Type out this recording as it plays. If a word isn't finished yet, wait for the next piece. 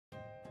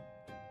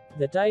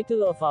The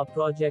title of our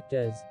project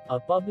is a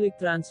public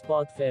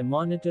transport fare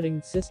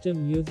monitoring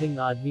system using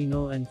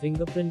Arduino and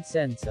fingerprint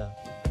sensor.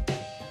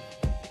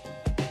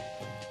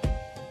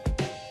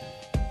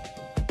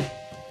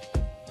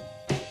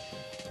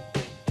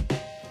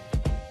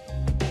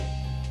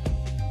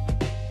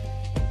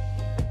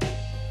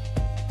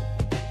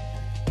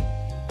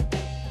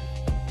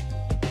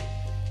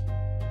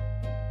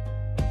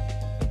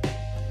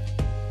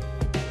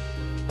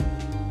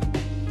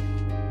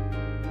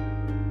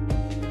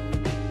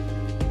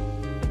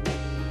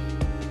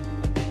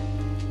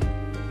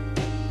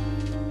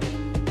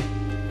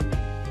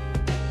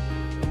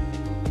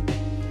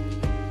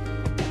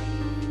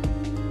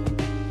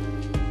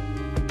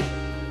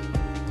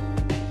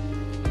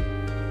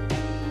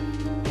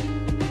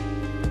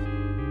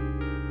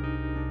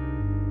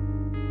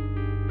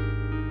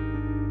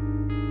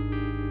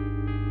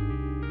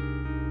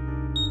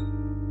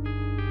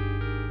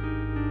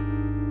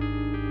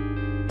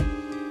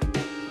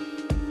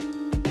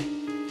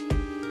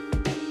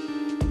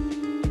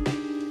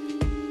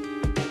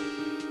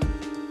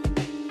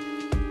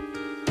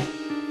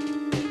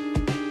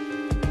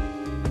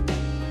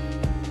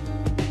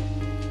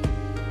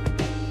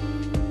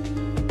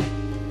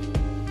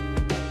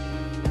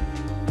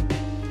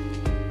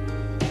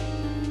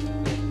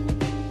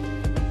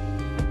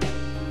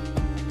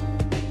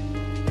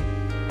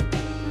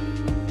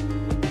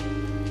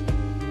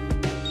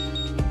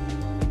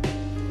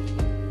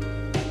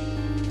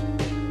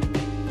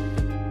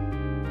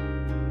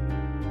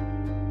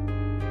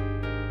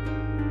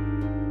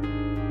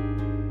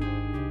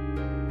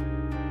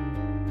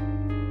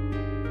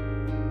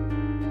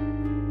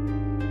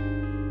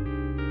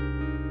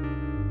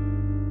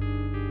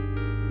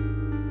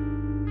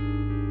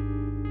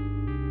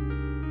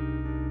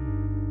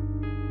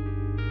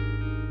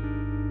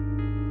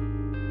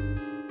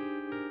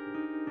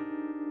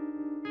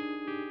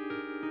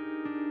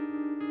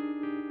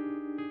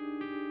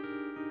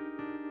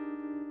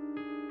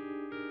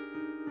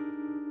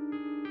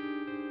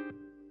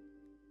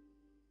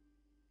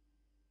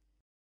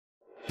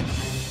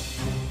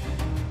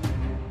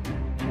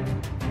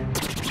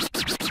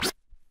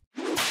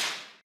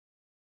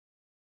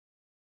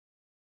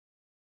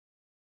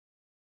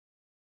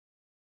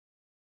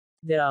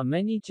 There are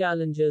many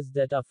challenges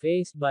that are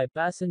faced by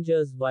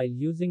passengers while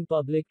using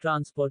public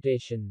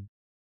transportation.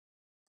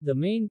 The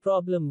main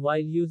problem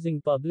while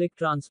using public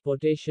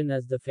transportation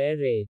is the fare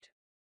rate.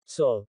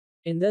 So,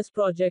 in this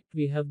project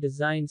we have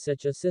designed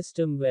such a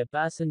system where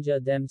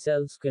passengers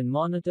themselves can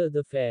monitor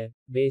the fare,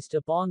 based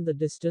upon the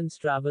distance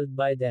traveled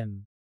by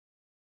them.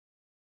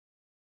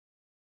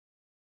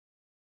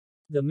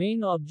 The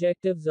main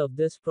objectives of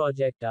this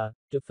project are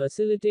to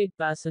facilitate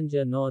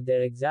passengers know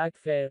their exact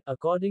fare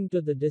according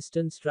to the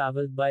distance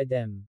traveled by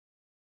them.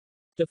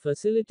 To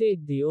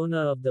facilitate the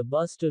owner of the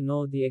bus to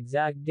know the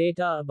exact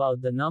data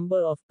about the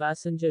number of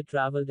passengers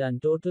traveled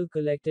and total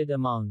collected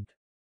amount.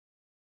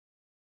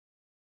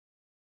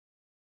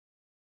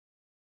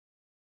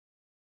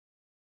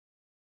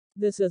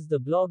 This is the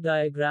block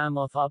diagram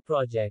of our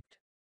project.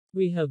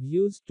 We have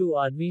used two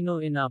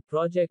Arduino in our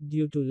project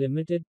due to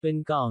limited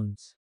pin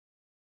counts.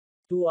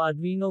 Two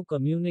Arduino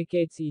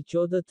communicates each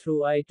other through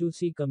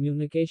I2C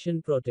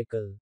communication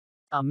protocol.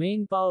 Our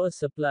main power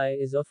supply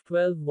is of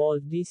 12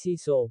 volt DC,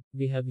 so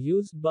we have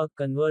used buck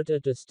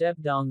converter to step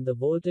down the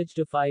voltage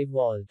to 5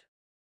 volt.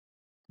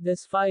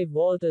 This 5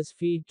 volt is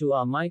feed to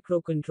our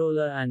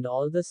microcontroller and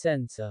all the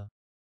sensor.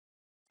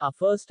 Our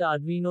first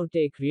Arduino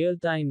take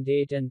real-time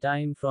date and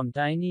time from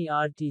tiny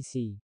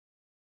RTC.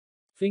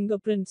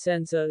 Fingerprint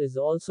sensor is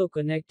also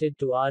connected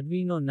to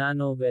Arduino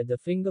Nano, where the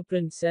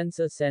fingerprint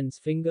sensor sends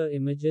finger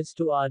images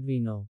to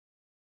Arduino.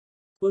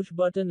 Push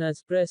button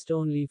is pressed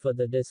only for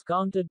the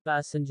discounted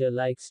passenger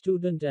like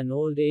student and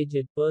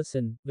old-aged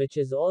person, which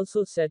is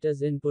also set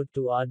as input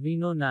to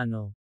Arduino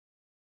Nano.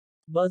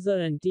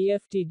 Buzzer and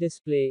TFT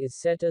display is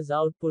set as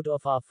output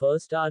of our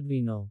first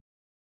Arduino.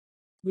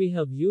 We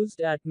have used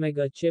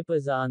Atmega chip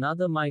as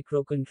another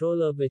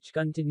microcontroller which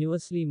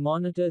continuously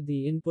monitor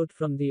the input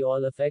from the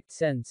all effect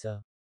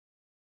sensor.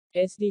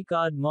 SD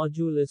card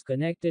module is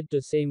connected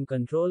to same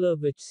controller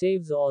which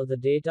saves all the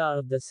data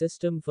of the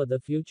system for the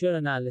future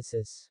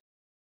analysis.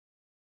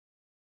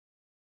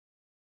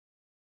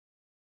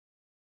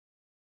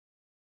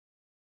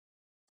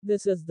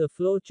 This is the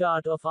flow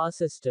chart of our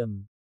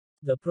system.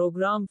 The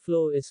program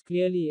flow is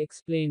clearly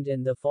explained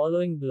in the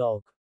following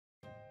block.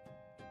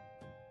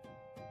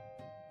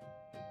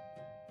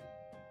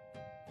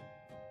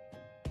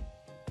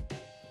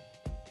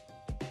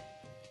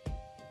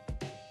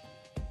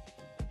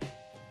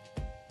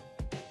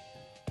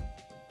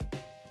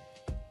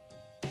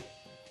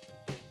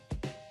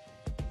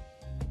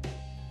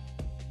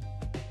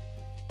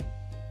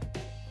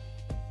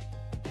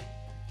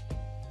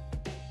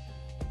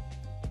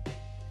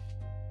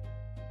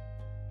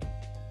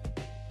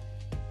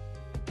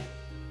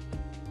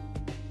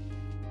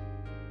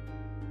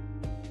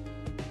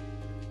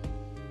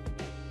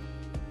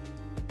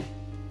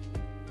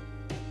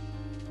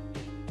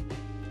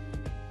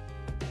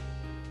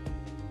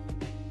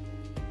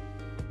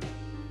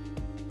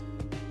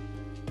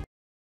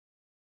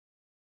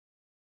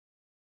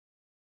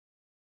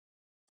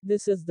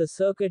 This is the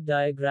circuit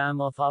diagram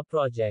of our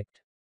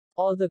project.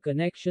 All the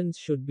connections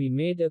should be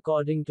made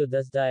according to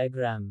this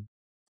diagram.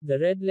 The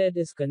red LED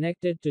is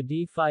connected to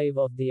D5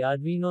 of the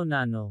Arduino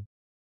Nano.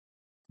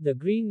 The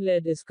green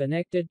LED is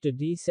connected to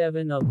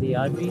D7 of the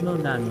Arduino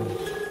Nano.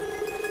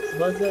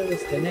 Buzzer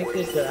is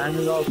connected to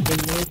analog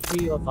pin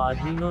A3 of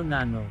Arduino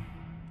Nano.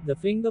 The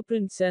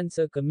fingerprint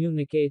sensor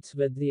communicates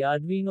with the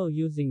Arduino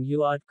using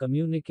UART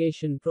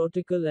communication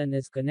protocol and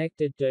is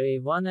connected to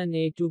A1 and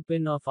A2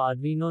 pin of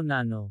Arduino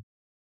Nano.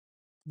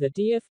 The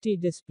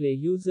TFT display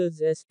uses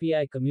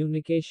SPI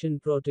communication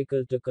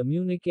protocol to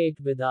communicate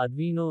with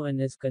Arduino and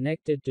is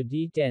connected to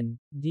D10,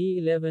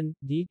 D11,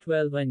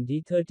 D12 and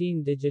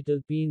D13 digital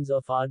pins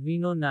of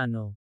Arduino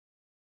Nano.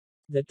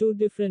 The two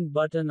different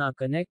buttons are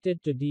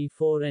connected to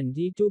D4 and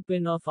D2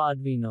 pin of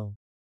Arduino.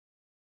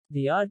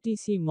 The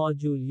RTC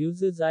module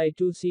uses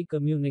I2C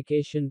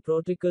communication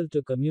protocol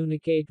to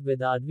communicate with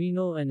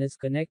Arduino and is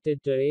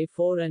connected to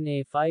A4 and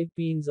A5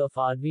 pins of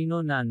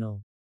Arduino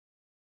Nano.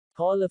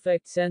 Hall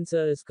effect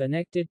sensor is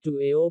connected to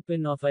AO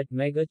pin of at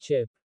Mega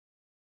chip.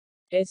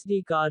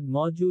 SD card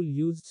module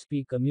used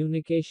SPI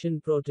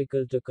communication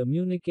protocol to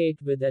communicate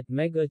with at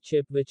Mega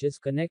chip which is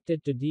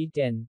connected to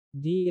D10,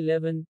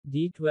 D11,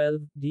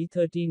 D12,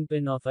 D13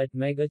 pin of at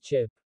Mega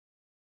chip.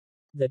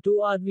 The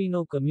two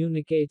Arduino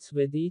communicates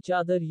with each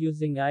other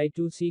using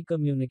I2C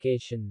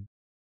communication.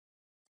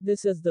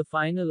 This is the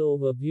final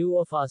overview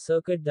of our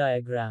circuit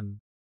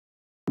diagram.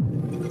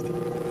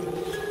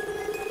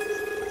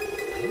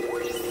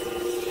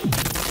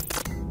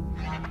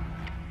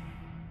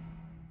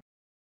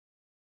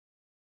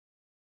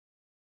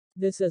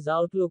 This is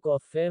outlook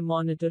of fare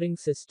monitoring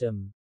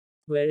system,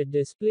 where it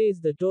displays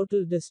the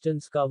total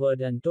distance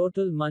covered and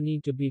total money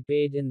to be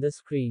paid in the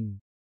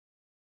screen.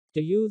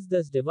 To use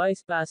this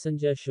device,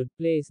 passenger should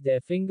place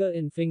their finger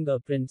in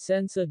fingerprint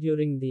sensor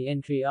during the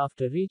entry.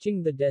 After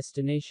reaching the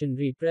destination,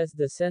 repress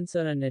the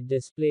sensor and it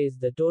displays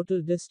the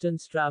total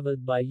distance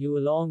traveled by you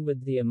along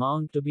with the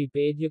amount to be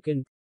paid. You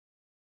can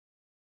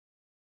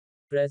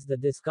press the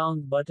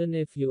discount button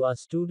if you are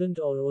student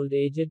or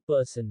old-aged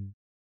person.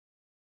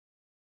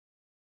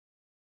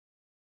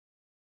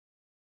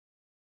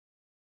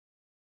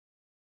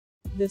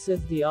 This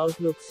is the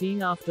outlook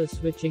seen after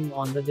switching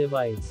on the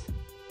device.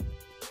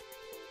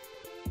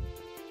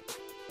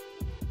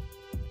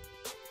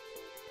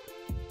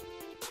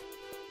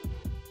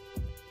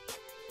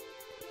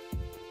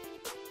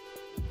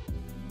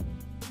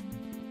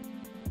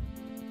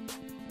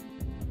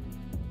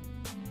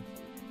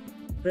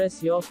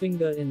 Press your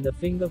finger in the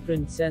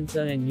fingerprint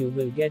sensor and you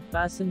will get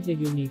passenger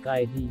unique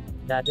ID,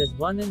 that is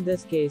 1 in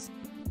this case.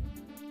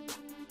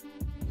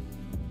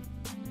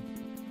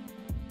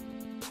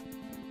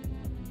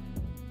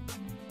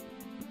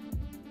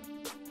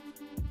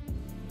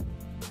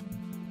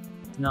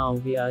 Now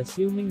we are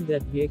assuming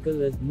that vehicle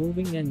is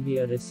moving and we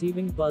are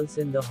receiving pulse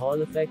in the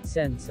Hall effect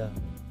sensor.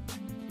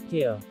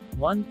 Here,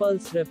 1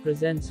 pulse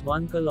represents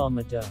 1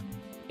 kilometer.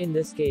 In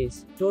this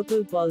case,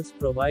 total pulse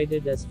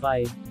provided as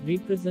 5,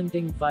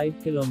 representing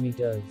 5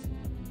 kilometers.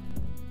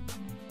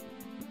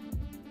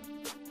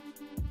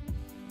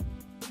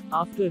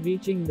 After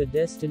reaching the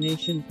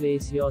destination,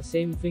 place your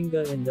same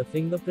finger in the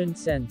fingerprint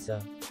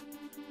sensor.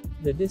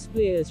 The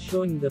display is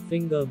showing the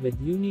finger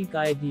with unique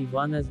ID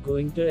 1 as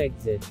going to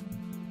exit.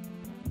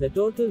 The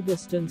total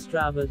distance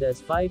traveled as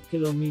 5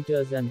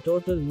 kilometers and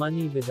total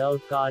money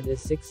without card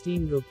is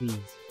 16 rupees.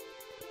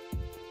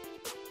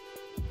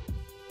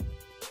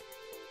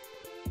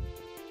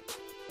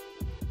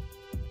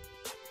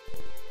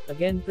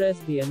 Again press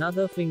the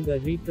another finger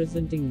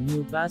representing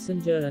new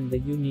passenger and the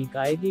unique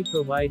ID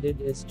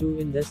provided is 2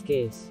 in this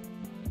case.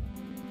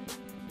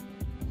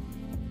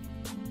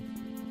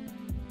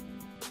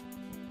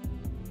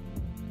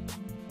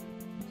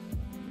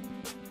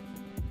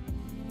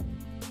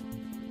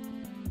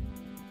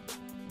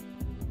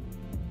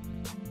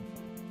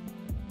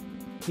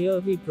 Here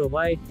we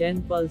provide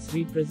 10 pulse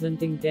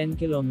representing 10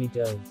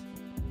 kilometers.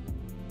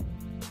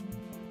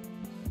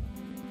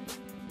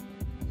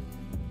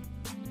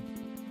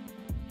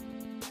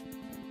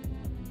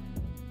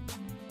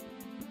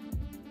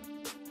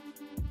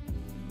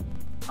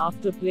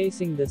 After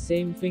placing the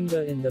same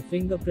finger in the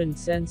fingerprint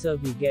sensor,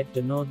 we get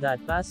to know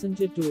that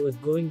passenger 2 is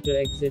going to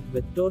exit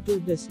with total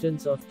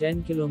distance of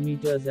 10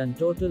 kilometers and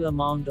total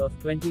amount of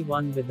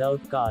 21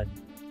 without card.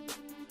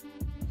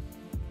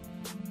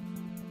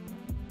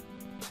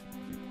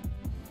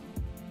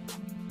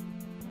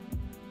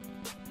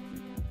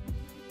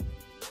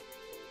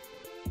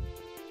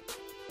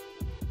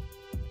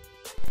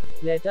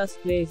 Let us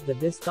place the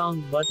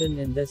discount button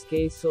in this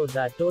case so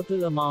that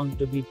total amount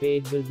to be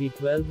paid will be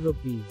 12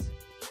 rupees.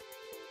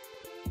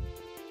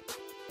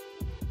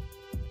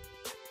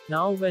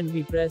 Now when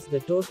we press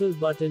the total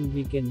button,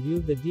 we can view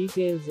the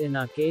details. In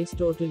our case,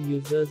 total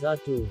users are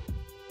 2.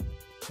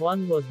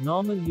 1 was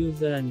normal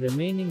user and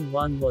remaining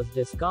 1 was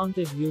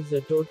discounted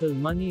user. Total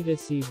money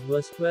received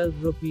was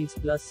 12 rupees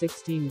plus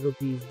 16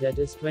 rupees, that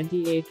is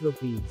 28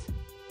 rupees.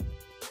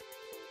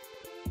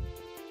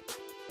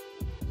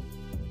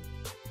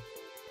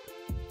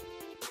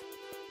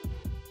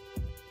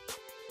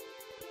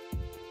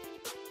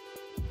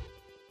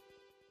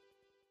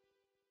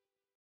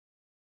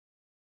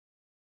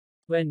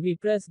 When we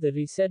press the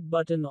reset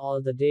button,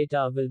 all the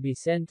data will be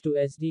sent to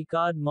SD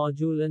card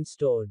module and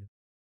stored.